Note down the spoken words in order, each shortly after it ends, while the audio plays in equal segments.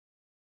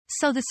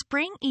So the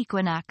spring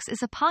equinox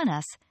is upon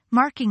us,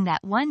 marking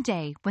that one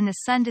day when the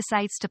sun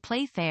decides to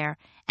play fair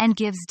and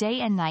gives day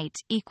and night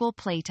equal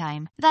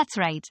playtime. That's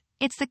right,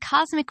 it's the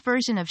cosmic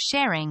version of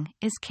sharing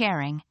is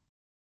caring.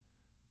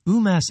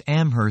 UMass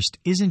Amherst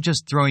isn't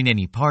just throwing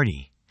any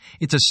party.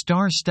 It's a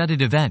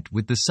star-studded event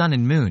with the sun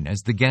and moon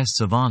as the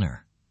guests of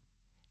honor.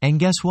 And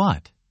guess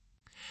what?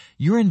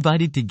 You're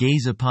invited to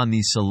gaze upon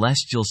these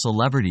celestial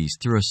celebrities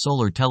through a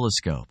solar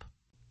telescope.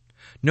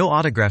 No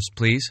autographs,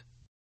 please.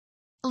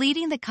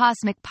 Leading the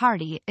cosmic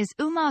party is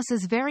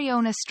UMass's very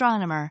own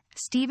astronomer,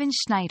 Stephen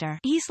Schneider.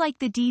 He's like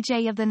the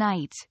DJ of the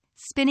night,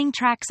 spinning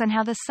tracks on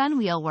how the sun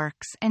wheel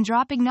works and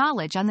dropping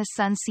knowledge on the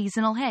sun's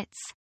seasonal hits.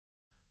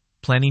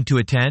 Planning to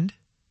attend?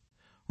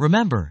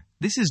 Remember,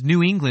 this is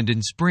New England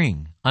in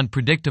spring,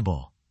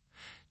 unpredictable.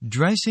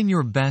 Dress in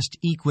your best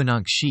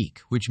Equinox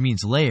chic, which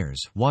means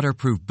layers,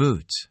 waterproof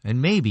boots,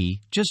 and maybe,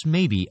 just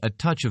maybe, a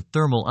touch of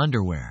thermal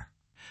underwear.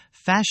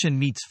 Fashion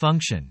meets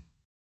function.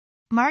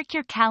 Mark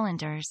your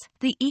calendars.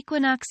 The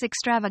Equinox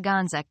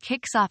Extravaganza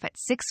kicks off at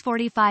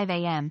 6:45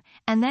 a.m.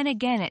 and then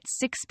again at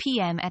 6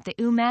 p.m. at the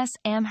UMass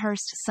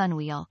Amherst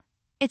Sunwheel.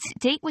 It's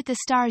Date with the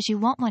Stars you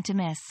won't want to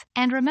miss.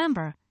 And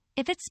remember,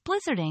 if it's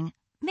blizzarding,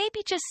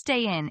 maybe just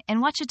stay in and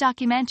watch a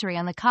documentary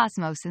on the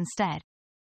cosmos instead.